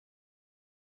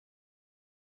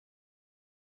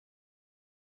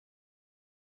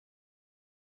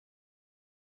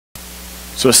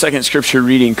So a second scripture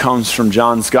reading comes from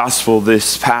John's Gospel.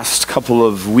 This past couple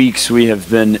of weeks, we have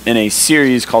been in a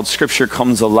series called Scripture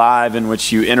Comes Alive, in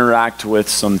which you interact with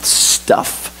some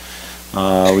stuff.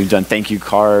 We've done thank you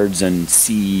cards and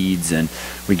seeds, and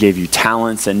we gave you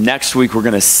talents. And next week, we're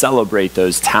going to celebrate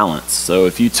those talents. So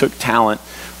if you took talent,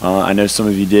 I know some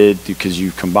of you did because you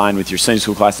combined with your Sunday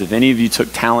school class. If any of you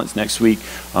took talents next week,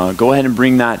 go ahead and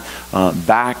bring that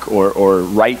back or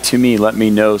write to me. Let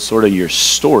me know sort of your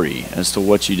story as to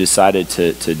what you decided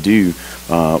to do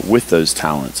with those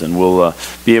talents. And we'll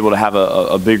be able to have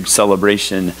a big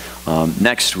celebration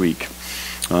next week.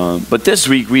 But this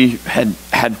week we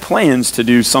had plans to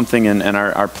do something, and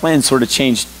our plans sort of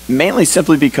changed, mainly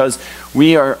simply because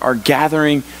we are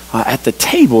gathering at the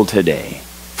table today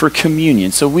for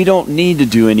communion. So we don't need to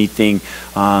do anything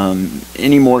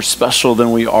any more special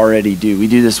than we already do. We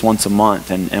do this once a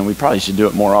month, and we probably should do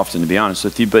it more often, to be honest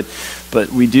with you. But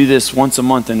we do this once a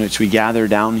month in which we gather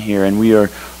down here, and we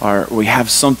have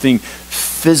something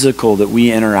physical that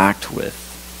we interact with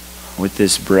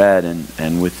this bread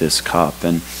and with this cup.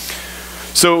 And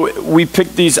so I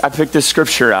picked this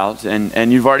scripture out,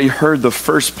 and you've already heard the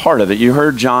first part of it. You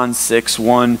heard John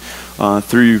 6:1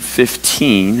 through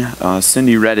 15.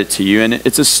 Cindy read it to you, and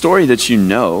it's a story that you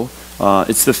know.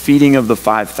 It's the feeding of the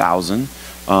 5,000.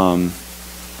 Wires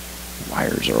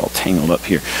are all tangled up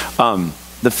here.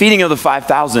 The feeding of the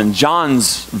 5,000,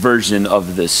 John's version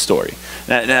of this story.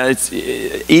 Now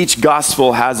each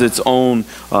gospel has its own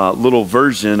little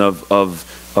version of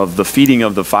the feeding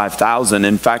of the 5,000.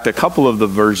 In fact, a couple of the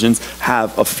versions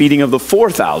have a feeding of the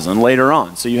 4,000 later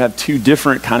on. So you have two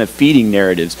different kind of feeding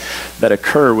narratives that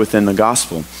occur within the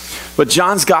gospel. But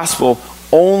John's gospel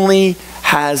only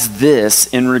has this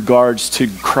in regards to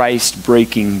Christ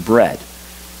breaking bread.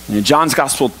 John's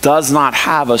gospel does not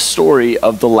have a story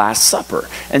of the Last Supper.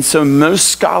 And so most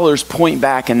scholars point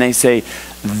back and they say,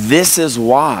 this is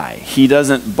why he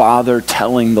doesn't bother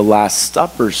telling the Last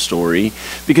Supper story,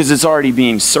 because it's already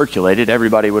being circulated.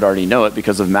 Everybody would already know it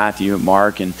because of Matthew,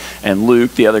 Mark, and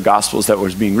Luke, the other gospels that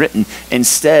was being written.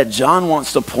 Instead, John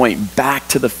wants to point back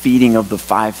to the feeding of the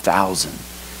 5,000.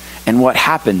 And what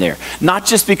happened there. Not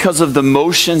just because of the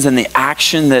motions and the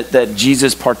action that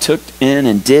Jesus partook in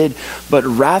and did, but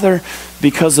rather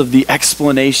because of the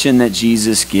explanation that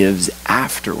Jesus gives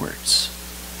afterwards.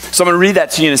 So I'm going to read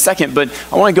that to you in a second, but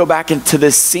I want to go back into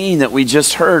this scene that we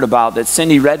just heard about, that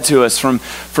Cindy read to us from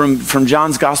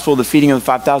John's Gospel, the feeding of the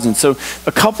 5,000. So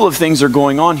a couple of things are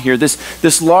going on here.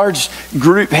 This large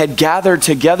group had gathered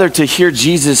together to hear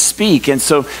Jesus speak, and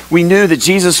so we knew that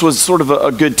Jesus was sort of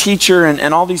a good teacher,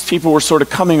 and all these people were sort of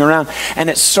coming around, and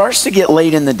it starts to get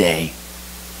late in the day.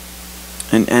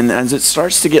 And as it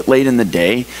starts to get late in the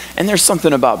day, and there's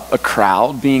something about a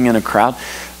crowd, being in a crowd,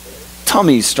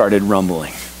 tummies started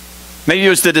rumbling. Maybe it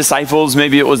was the disciples,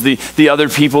 maybe it was the other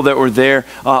people that were there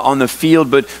on the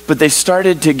field, but they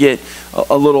started to get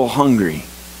a little hungry.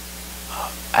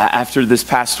 After this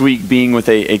past week being with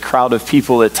a crowd of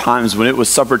people, at times when it was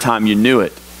supper time, you knew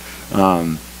it.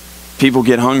 People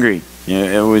get hungry. You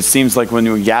know, it seems like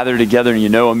when we gather together and you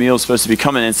know a meal is supposed to be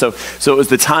coming. And so it was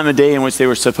the time of day in which they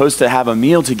were supposed to have a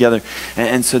meal together.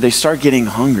 And so they start getting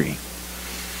hungry.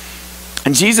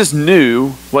 And Jesus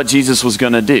knew what Jesus was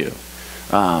going to do.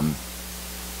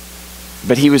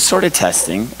 But he was sort of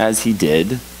testing, as he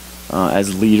did,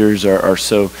 as leaders are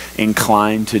so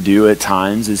inclined to do at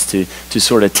times, is to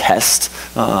sort of test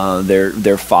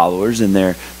their followers and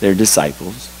their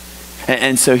disciples.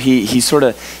 And so he sort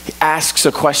of asks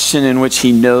a question in which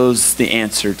he knows the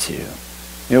answer to. You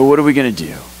know, what are we going to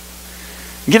do?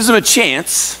 He gives them a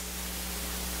chance.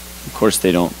 Of course,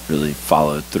 they don't really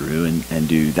follow through and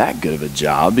do that good of a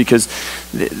job, because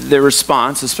their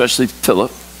response, especially Philip,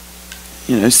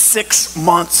 6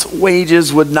 months'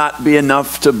 wages would not be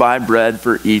enough to buy bread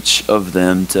for each of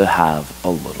them to have a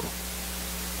little.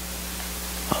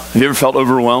 Have you ever felt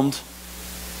overwhelmed?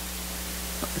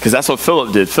 Because that's what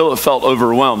Philip did. Philip felt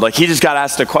overwhelmed. Like he just got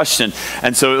asked a question.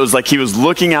 And so it was like he was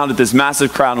looking out at this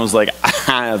massive crowd and was like,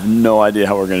 I have no idea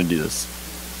how we're going to do this.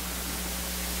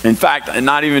 In fact,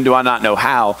 not even do I not know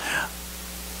how,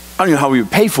 I don't know how we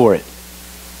would pay for it.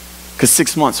 Because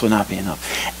 6 months would not be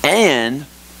enough. And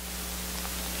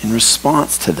in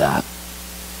response to that,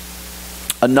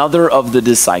 another of the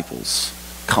disciples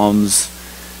comes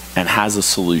and has a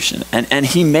solution. And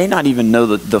he may not even know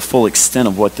the full extent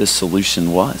of what this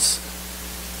solution was.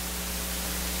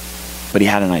 But he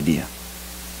had an idea.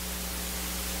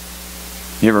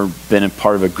 You ever been a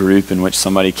part of a group in which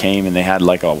somebody came and they had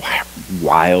like a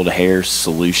wild hair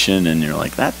solution, and you're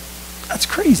like, that's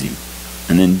crazy.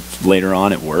 And then later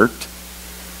on it worked?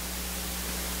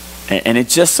 And it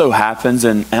just so happens,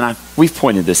 and we've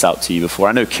pointed this out to you before.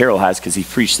 I know Carol has because he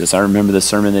preached this. I remember the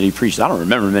sermon that he preached. I don't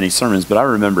remember many sermons, but I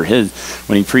remember his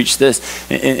when he preached this.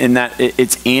 And that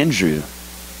it's Andrew,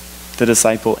 the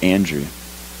disciple Andrew,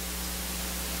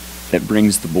 that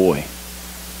brings the boy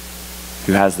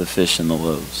who has the fish and the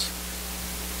loaves.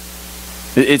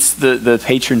 It's the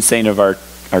patron saint of our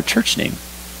church name.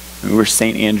 We're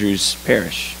St. Andrew's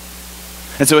Parish.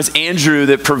 And so it's Andrew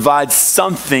that provides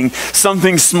something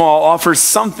small, offers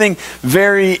something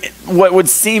what would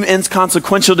seem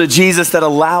inconsequential to Jesus that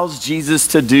allows Jesus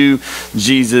to do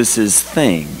Jesus'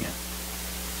 thing.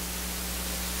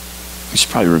 We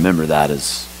should probably remember that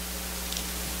as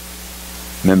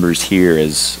members here,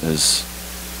 as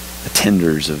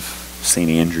attenders of St.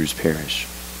 Andrew's Parish.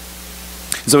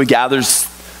 So he gathers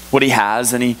what he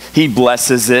has and he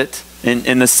blesses it.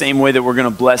 In the same way that we're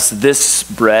going to bless this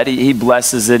bread, he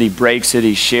blesses it, he breaks it,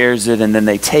 he shares it, and then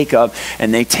they take up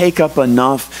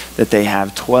enough that they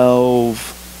have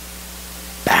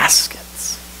 12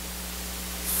 baskets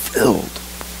filled.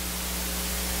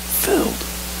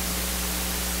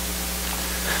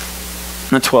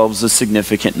 And the 12 is a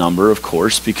significant number, of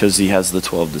course, because he has the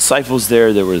 12 disciples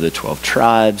there. There were the 12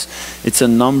 tribes. It's a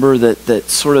number that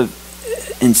sort of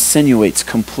insinuates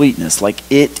completeness, like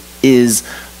it is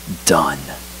done.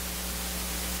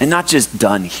 And not just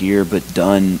done here, but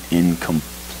done in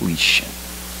completion.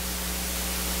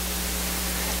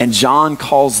 And John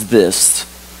calls this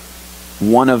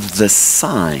one of the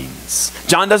signs.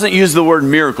 John doesn't use the word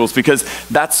miracles because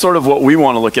that's sort of what we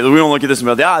want to look at. We want to look at this and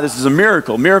be like, this is a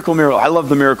miracle. Miracle. I love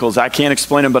the miracles. I can't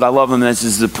explain them, but I love them. This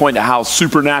is the point of how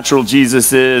supernatural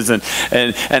Jesus is and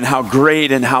how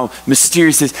great and how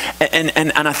mysterious it is.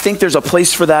 And I think there's a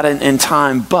place for that in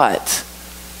time, but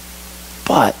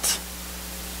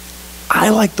I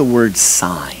like the word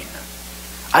sign.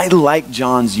 I like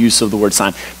John's use of the word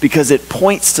sign because it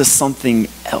points to something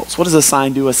else. What does a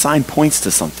sign do? A sign points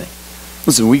to something.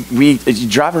 Listen, as you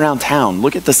drive around town,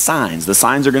 look at the signs. The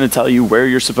signs are going to tell you where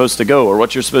you're supposed to go or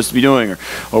what you're supposed to be doing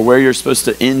or where you're supposed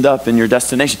to end up in your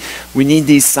destination. We need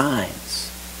these signs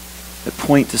that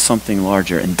point to something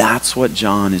larger, and that's what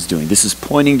John is doing. This is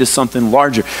pointing to something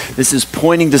larger. This is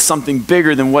pointing to something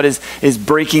bigger than what is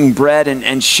breaking bread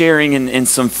and sharing in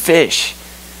some fish.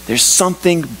 There's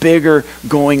something bigger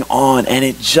going on, and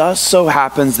it just so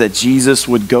happens that Jesus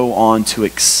would go on to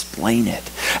explain it.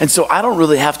 And so I don't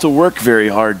really have to work very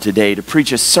hard today to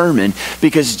preach a sermon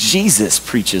because Jesus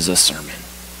preaches a sermon.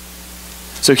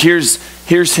 So here's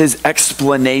his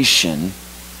explanation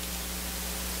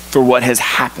for what has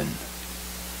happened.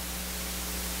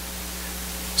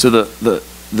 So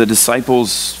the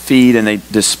disciples feed and they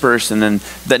disperse, and then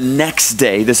the next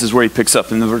day, this is where he picks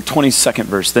up in the 22nd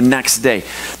verse, the next day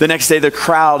the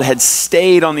crowd had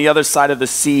stayed on the other side of the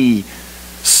sea,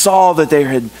 saw that there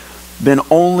had been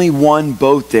only one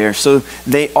boat there. So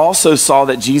they also saw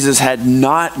that Jesus had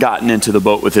not gotten into the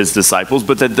boat with his disciples,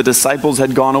 but that the disciples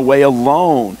had gone away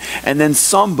alone. And then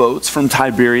some boats from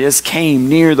Tiberias came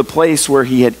near the place where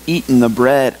he had eaten the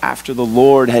bread after the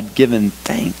Lord had given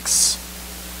thanks.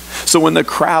 So when the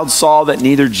crowd saw that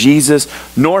neither Jesus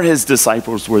nor his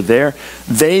disciples were there,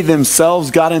 they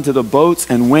themselves got into the boats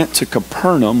and went to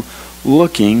Capernaum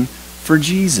looking for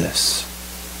Jesus.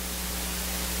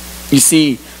 You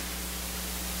see,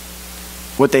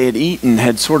 what they had eaten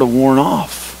had sort of worn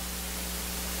off.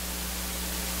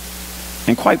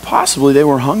 And quite possibly they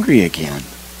were hungry again.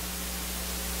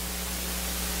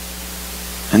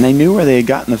 And they knew where they had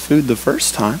gotten the food the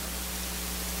first time.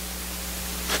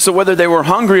 So whether they were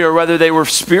hungry or whether they were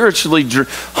spiritually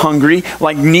hungry,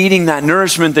 like needing that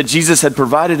nourishment that Jesus had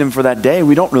provided him for that day,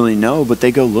 we don't really know, but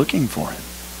they go looking for him.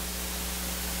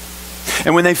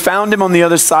 And when they found him on the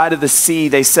other side of the sea,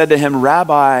 they said to him,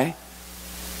 "Rabbi,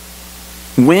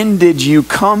 when did you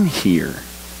come here?"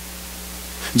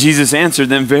 Jesus answered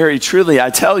them, "Very truly,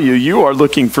 I tell you, you are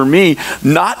looking for me,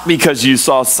 not because you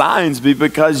saw signs, but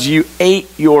because you ate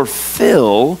your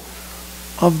fill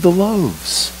of the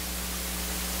loaves."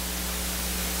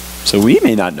 So we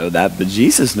may not know that, but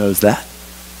Jesus knows that.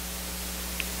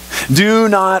 Do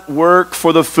not work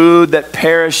for the food that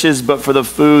perishes, but for the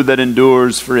food that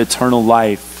endures for eternal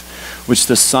life, which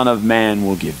the Son of Man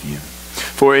will give you.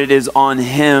 For it is on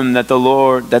him that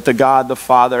the God the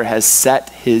Father has set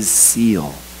his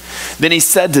seal. Then he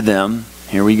said to them,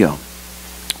 here we go,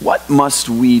 "What must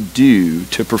we do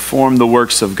to perform the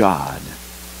works of God?"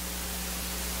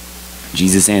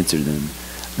 Jesus answered them,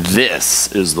 "This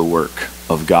is the work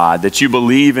of God, that you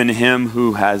believe in him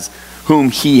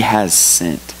whom he has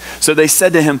sent." So they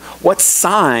said to him, "What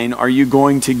sign are you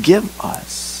going to give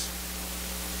us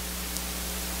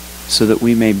so that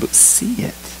we may see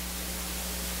it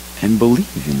and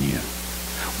believe in you.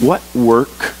 What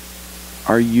work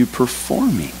are you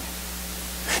performing?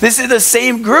 This is the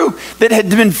same group that had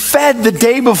been fed the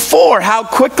day before. How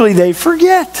quickly they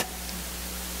forget.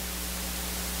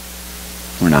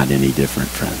 We're not any different,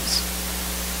 friends.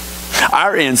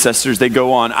 Our ancestors, they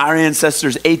go on, our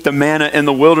ancestors ate the manna in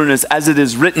the wilderness. As it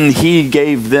is written, he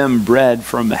gave them bread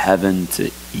from heaven to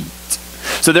eat.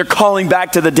 So they're calling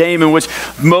back to the day in which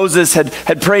Moses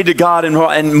had prayed to God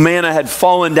and manna had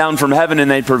fallen down from heaven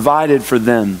and they provided for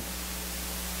them.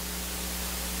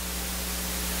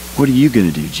 What are you going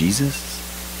to do, Jesus?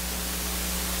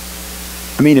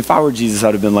 I mean, if I were Jesus, I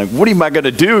would have been like, what am I going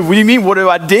to do? What do you mean, what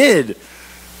I did?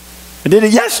 I did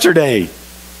it yesterday.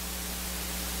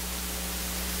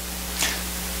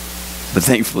 But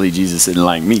thankfully, Jesus didn't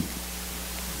like me.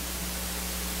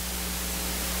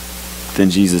 Then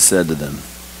Jesus said to them,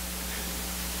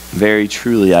 very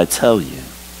truly I tell you,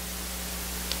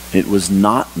 it was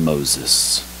not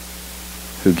Moses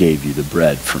who gave you the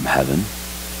bread from heaven,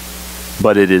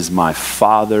 but it is my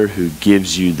Father who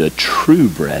gives you the true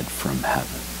bread from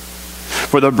heaven.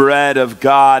 For the bread of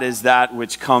God is that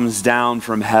which comes down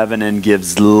from heaven and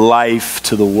gives life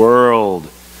to the world.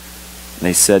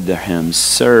 They said to him,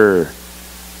 Sir,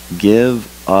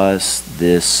 give us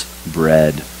this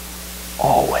bread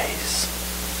always.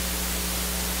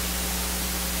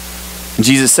 And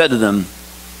Jesus said to them,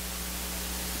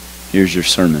 here's your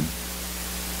sermon.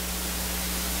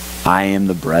 I am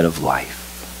the bread of life.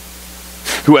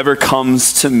 Whoever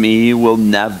comes to me will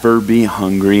never be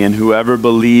hungry, and whoever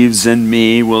believes in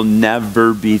me will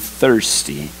never be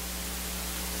thirsty.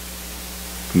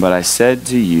 But I said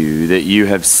to you that you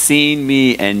have seen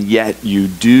me, and yet you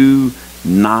do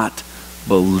not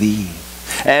believe.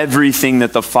 Everything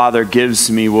that the Father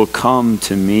gives me will come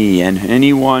to me, and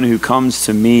anyone who comes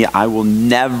to me, I will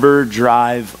never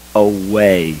drive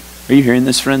away. Are you hearing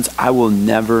this, friends? I will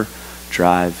never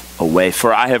drive away.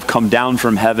 For I have come down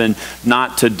from heaven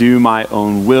not to do my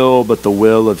own will, but the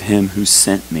will of him who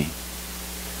sent me.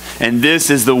 And this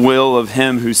is the will of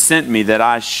him who sent me, that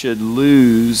I should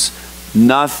lose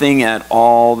nothing at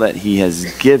all that he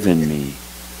has given me,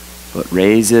 but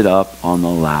raise it up on the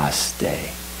last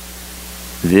day.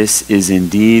 This is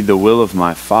indeed the will of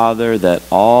my Father, that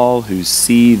all who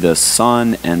see the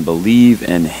Son and believe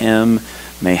in him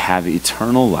may have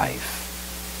eternal life,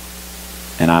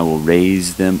 and I will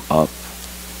raise them up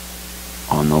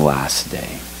on the last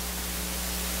day.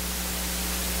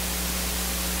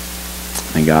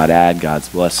 May God add God's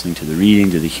blessing to the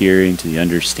reading, to the hearing, to the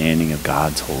understanding of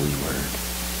God's holy word.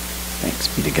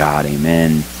 Thanks be to God.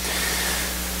 Amen.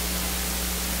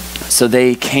 So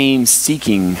they came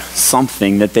seeking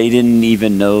something that they didn't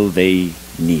even know they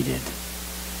needed.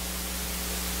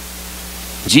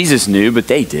 Jesus knew, but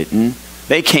they didn't.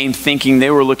 They came thinking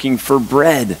they were looking for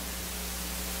bread,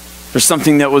 for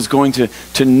something that was going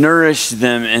to nourish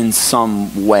them in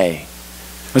some way.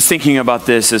 I was thinking about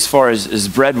this as far as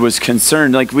bread was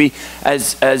concerned. Like we,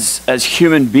 as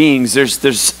human beings,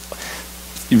 there's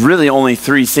really only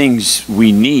three things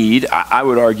we need. I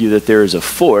would argue that there is a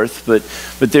fourth,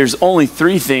 but there's only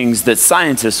three things that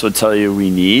scientists would tell you we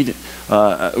need.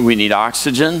 We need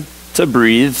oxygen to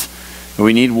breathe,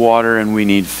 we need water, and we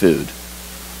need food.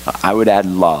 I would add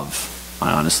love.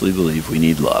 I honestly believe we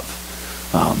need love.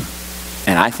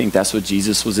 And I think that's what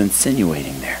Jesus was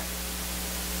insinuating there.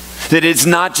 That it's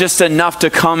not just enough to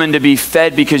come and to be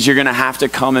fed, because you're going to have to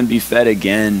come and be fed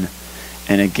again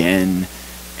and again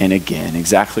and again.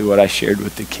 Exactly what I shared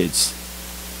with the kids.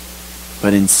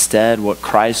 But instead, what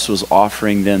Christ was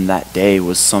offering them that day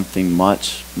was something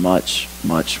much, much,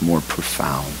 much more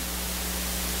profound.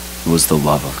 It was the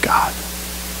love of God.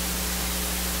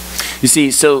 You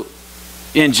see, so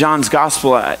in John's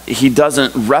gospel, he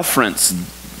doesn't reference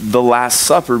the Last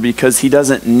Supper because he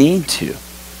doesn't need to.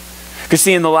 Because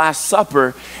see, in the Last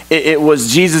Supper, it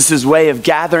was Jesus' way of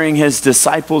gathering his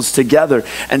disciples together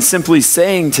and simply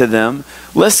saying to them,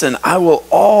 listen, I will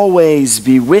always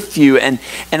be with you, and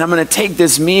I'm going to take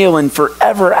this meal, and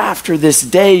forever after this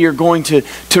day, you're going to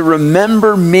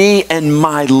remember me and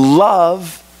my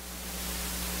love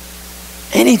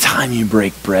anytime you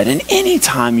break bread and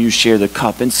anytime you share the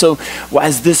cup. And so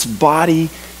as this body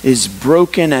is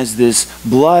broken, as this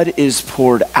blood is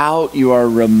poured out, you are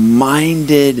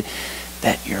reminded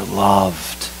that you're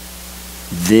loved.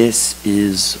 This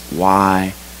is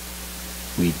why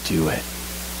we do it.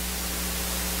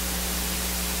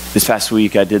 This past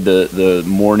week, I did the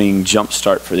morning jump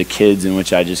start for the kids, in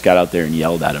which I just got out there and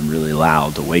yelled at them really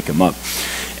loud to wake them up.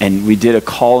 And we did a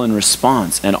call and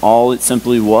response, and all it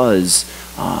simply was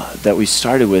that we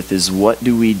started with is, what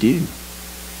do we do?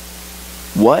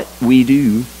 What we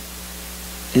do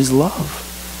is love.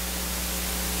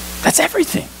 That's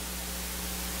everything.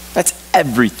 That's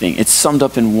everything. It's summed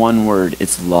up in one word.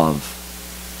 It's love.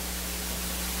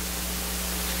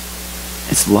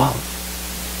 It's love.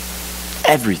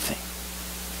 Everything.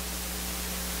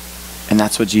 And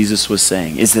that's what Jesus was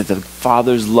saying, is that the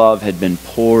Father's love had been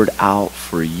poured out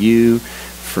for you,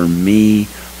 for me,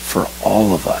 for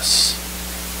all of us.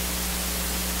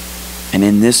 And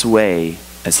in this way,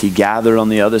 as he gathered on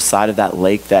the other side of that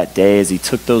lake that day, as he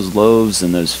took those loaves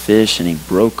and those fish and he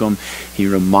broke them, he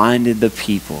reminded the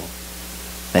people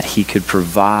that he could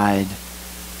provide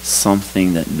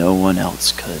something that no one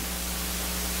else could.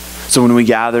 So when we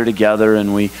gather together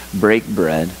and we break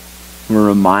bread, we're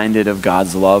reminded of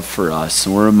God's love for us.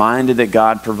 And we're reminded that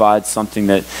God provides something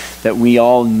that we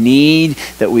all need,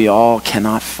 that we all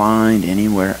cannot find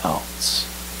anywhere else.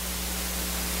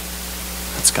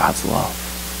 That's God's love.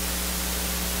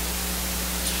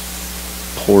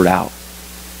 Poured out.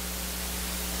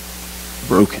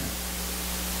 Broken.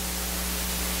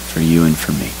 For you and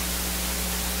for me.